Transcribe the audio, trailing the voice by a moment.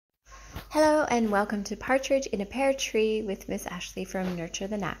Hello and welcome to Partridge in a Pear Tree with Miss Ashley from Nurture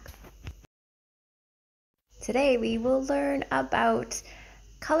the Knack. Today we will learn about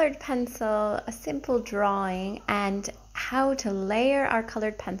colored pencil, a simple drawing, and how to layer our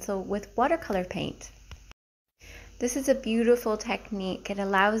colored pencil with watercolor paint. This is a beautiful technique. It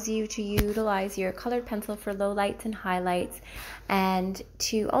allows you to utilize your colored pencil for lowlights and highlights and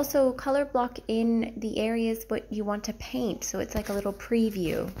to also color block in the areas what you want to paint. So it's like a little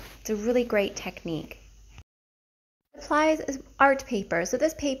preview. It's a really great technique. It applies as art paper. So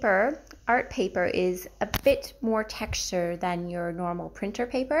this paper, art paper, is a bit more texture than your normal printer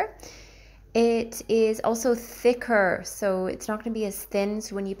paper. It is also thicker, so it's not going to be as thin.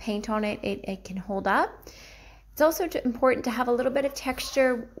 So when you paint on it, it can hold up. It's also important to have a little bit of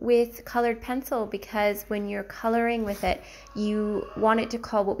texture with colored pencil because when you're coloring with it, you want it to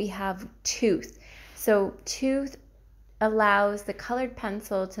call what we have tooth. So tooth allows the colored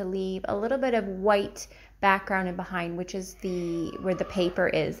pencil to leave a little bit of white background in behind, which is where the paper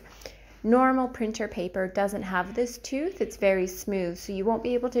is. Normal printer paper doesn't have this tooth. It's very smooth, so you won't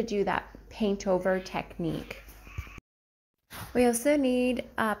be able to do that paint over technique. We also need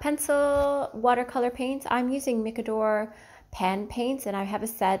pencil, watercolor paints. I'm using Micador pan paints and I have a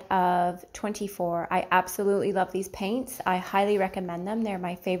set of 24. I absolutely love these paints. I highly recommend them. They're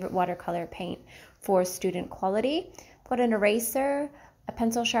my favorite watercolor paint for student quality. Got an eraser, a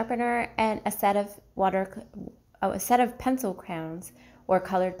pencil sharpener, and a set of pencil crayons or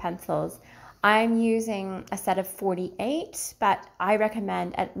colored pencils. I'm using a set of 48, but I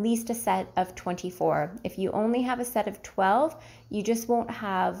recommend at least a set of 24. If you only have a set of 12, you just won't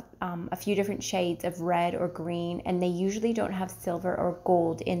have a few different shades of red or green, and they usually don't have silver or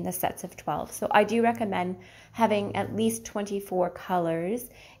gold in the sets of 12. So I do recommend having at least 24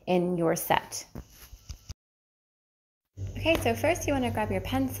 colors in your set. Okay, so first you want to grab your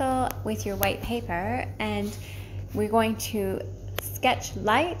pencil with your white paper, and we're going to sketch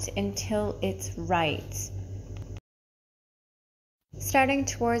light until it's right. Starting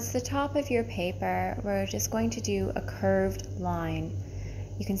towards the top of your paper, we're just going to do a curved line.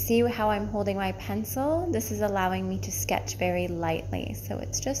 You can see how I'm holding my pencil. This is allowing me to sketch very lightly. So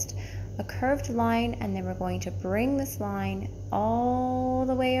it's just a curved line, and then we're going to bring this line all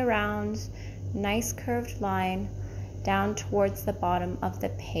the way around, nice curved line, down towards the bottom of the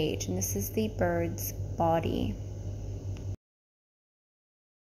page. And this is the bird's body.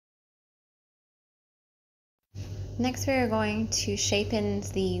 Next we are going to shape in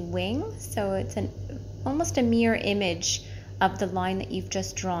the wing, so it's almost a mirror image of the line that you've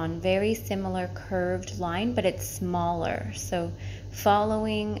just drawn. Very similar curved line, but it's smaller. So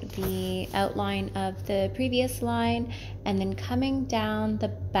following the outline of the previous line and then coming down the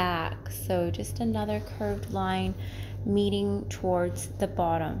back. So just another curved line meeting towards the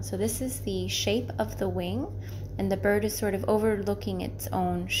bottom. So this is the shape of the wing, and the bird is sort of overlooking its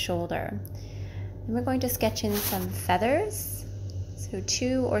own shoulder. And we're going to sketch in some feathers, so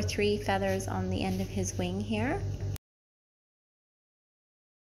 2 or 3 feathers on the end of his wing here.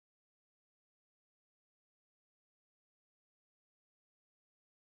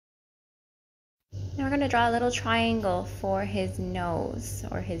 Now we're going to draw a little triangle for his nose,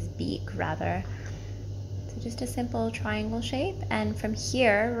 or his beak rather. So just a simple triangle shape, and from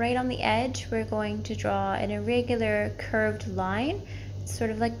here, right on the edge, we're going to draw an irregular curved line,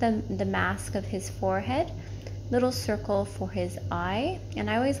 sort of like the mask of his forehead, little circle for his eye, and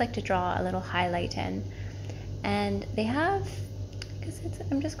I always like to draw a little highlight in. And they have,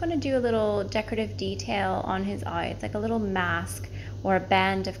 I'm just going to do a little decorative detail on his eye. It's like a little mask or a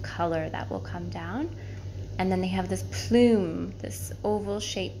band of color that will come down. And then they have this plume, this oval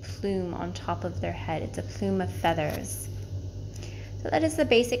shaped plume on top of their head. It's a plume of feathers. So that is the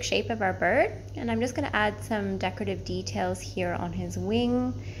basic shape of our bird, and I'm just going to add some decorative details here on his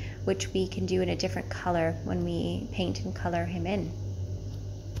wing, which we can do in a different color when we paint and color him in.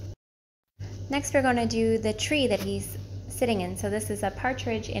 Next we're going to do the tree that he's sitting in. So this is a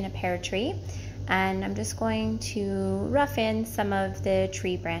partridge in a pear tree, and I'm just going to rough in some of the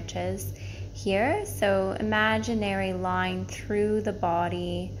tree branches here. So imaginary line through the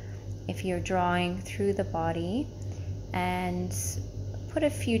body, if you're drawing through the body, and put a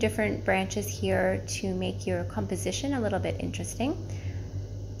few different branches here to make your composition a little bit interesting.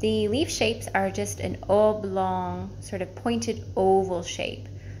 The leaf shapes are just an oblong, sort of pointed oval shape.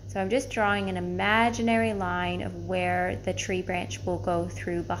 So I'm just drawing an imaginary line of where the tree branch will go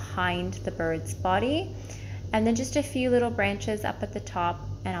through behind the bird's body, and then just a few little branches up at the top,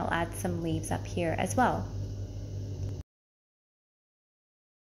 and I'll add some leaves up here as well.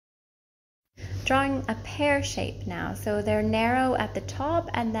 drawing a pear shape now. So they're narrow at the top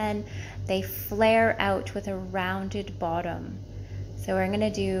and then they flare out with a rounded bottom. So we're going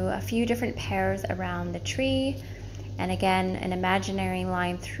to do a few different pears around the tree, and again an imaginary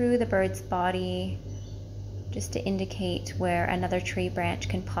line through the bird's body just to indicate where another tree branch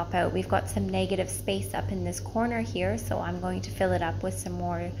can pop out. We've got some negative space up in this corner here, so I'm going to fill it up with some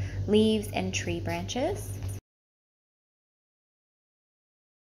more leaves and tree branches.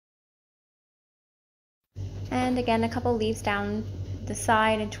 And again, a couple leaves down the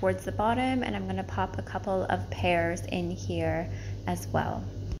side and towards the bottom, and I'm going to pop a couple of pears in here as well.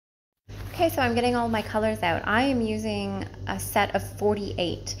 Okay, so I'm getting all my colors out. I am using a set of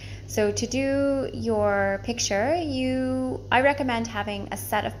 48. So to do your picture, I recommend having a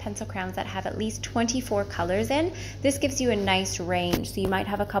set of pencil crayons that have at least 24 colors in. This gives you a nice range. So you might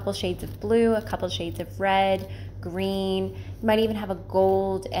have a couple shades of blue, a couple shades of red, green, you might even have a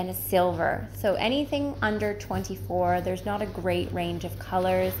gold and a silver. So anything under 24, there's not a great range of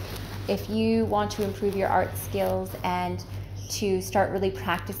colors. If you want to improve your art skills and to start really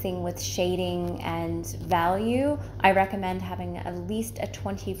practicing with shading and value, I recommend having at least a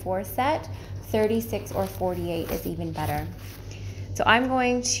 24 set. 36 or 48 is even better. So I'm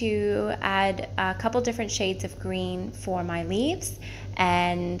going to add a couple different shades of green for my leaves,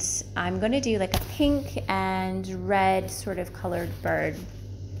 and I'm going to do like a pink and red sort of colored bird.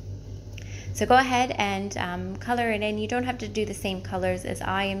 So go ahead and color it in. You don't have to do the same colors as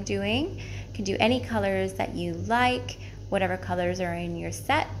I am doing. You can do any colors that you like, whatever colors are in your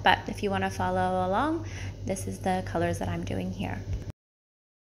set, but if you want to follow along, this is the colors that I'm doing here.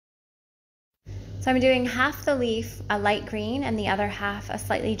 So I'm doing half the leaf a light green and the other half a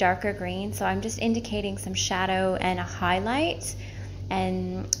slightly darker green. So I'm just indicating some shadow and a highlight.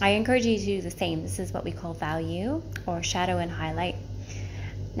 And I encourage you to do the same. This is what we call value, or shadow and highlight.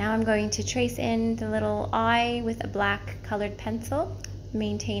 Now I'm going to trace in the little eye with a black colored pencil,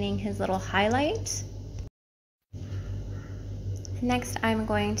 maintaining his little highlight. Next, I'm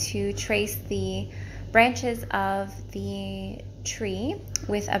going to trace the branches of the tree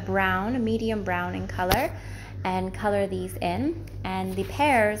with a brown, a medium brown in color, and color these in. And the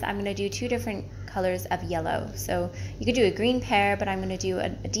pears, I'm going to do two different colors of yellow. So you could do a green pear, but I'm going to do a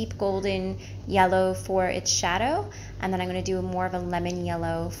deep golden yellow for its shadow, and then I'm going to do more of a lemon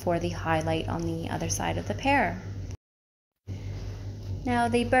yellow for the highlight on the other side of the pear. Now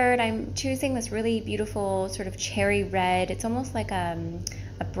the bird, I'm choosing this really beautiful sort of cherry red. It's almost like a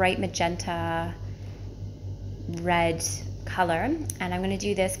bright magenta red color, and I'm going to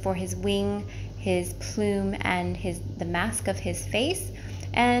do this for his wing, his plume, and the mask of his face.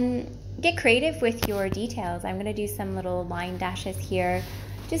 And get creative with your details. I'm going to do some little line dashes here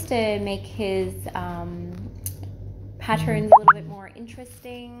just to make his patterns a little bit more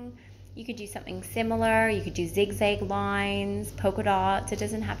interesting. You could do something similar. You could do zigzag lines, polka dots. It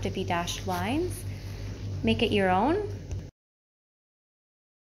doesn't have to be dashed lines. Make it your own.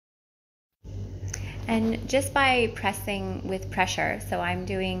 And just by pressing with pressure, so I'm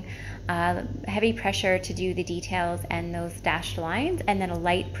doing heavy pressure to do the details and those dashed lines, and then a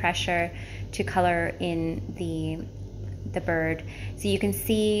light pressure to color in the bird. So you can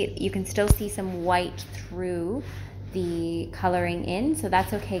still see some white through the coloring in, so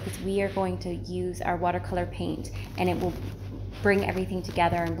that's okay, because we are going to use our watercolor paint and it will bring everything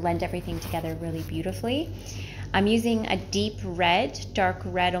together and blend everything together really beautifully. I'm using a deep red, dark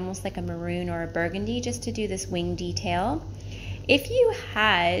red, almost like a maroon or a burgundy, just to do this wing detail. If you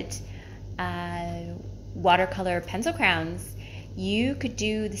had watercolor pencil crayons, you could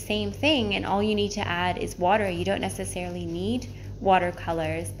do the same thing, and all you need to add is water. You don't necessarily need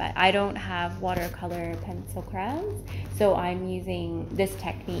watercolors, but I don't have watercolor pencil crayons, so I'm using this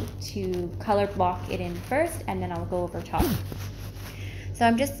technique to color block it in first, and then I'll go over top. So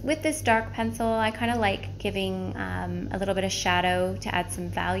I'm just, with this dark pencil, I kind of like giving a little bit of shadow to add some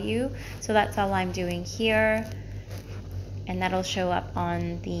value. So that's all I'm doing here. And that'll show up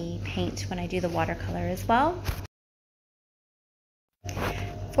on the paint when I do the watercolor as well.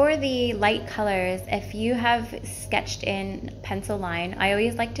 For the light colors, if you have sketched in pencil line, I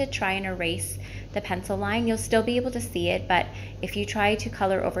always like to try and erase the pencil line. You'll still be able to see it, but if you try to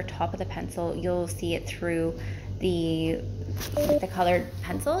color over top of the pencil, you'll see it through the colored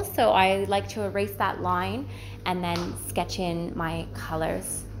pencils. So I like to erase that line and then sketch in my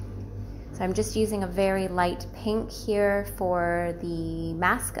colors. So I'm just using a very light pink here for the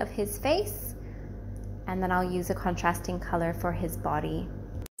mask of his face, and then I'll use a contrasting color for his body.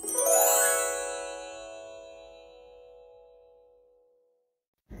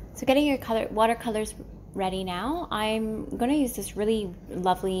 So getting your watercolors ready now. I'm going to use this really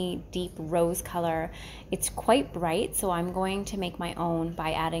lovely deep rose color. It's quite bright, so I'm going to make my own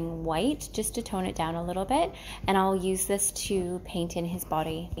by adding white just to tone it down a little bit, and I'll use this to paint in his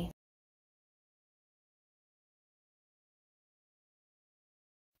body.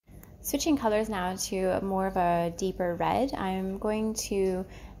 Switching colors now to more of a deeper red, I'm going to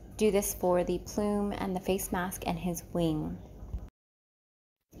do this for the plume and the face mask and his wing.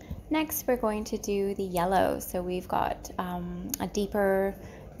 Next, we're going to do the yellow. So we've got a deeper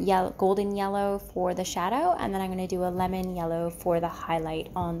yellow, golden yellow for the shadow, and then I'm going to do a lemon yellow for the highlight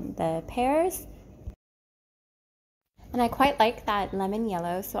on the pears. And I quite like that lemon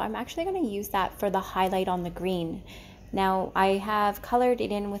yellow, so I'm actually going to use that for the highlight on the green. Now I have colored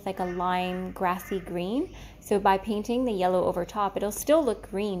it in with like a lime grassy green, so by painting the yellow over top, it'll still look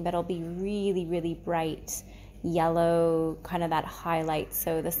green, but it'll be really, really bright yellow, kind of that highlight,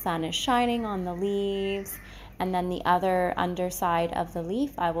 so the sun is shining on the leaves, and then the other underside of the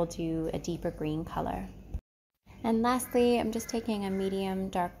leaf I will do a deeper green color. And lastly, I'm just taking a medium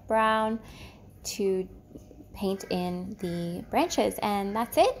dark brown to paint in the branches, and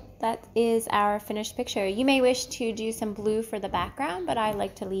that's it. That is our finished picture. You may wish to do some blue for the background, but I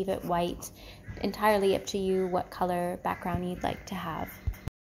like to leave it white. Entirely up to you what color background you'd like to have.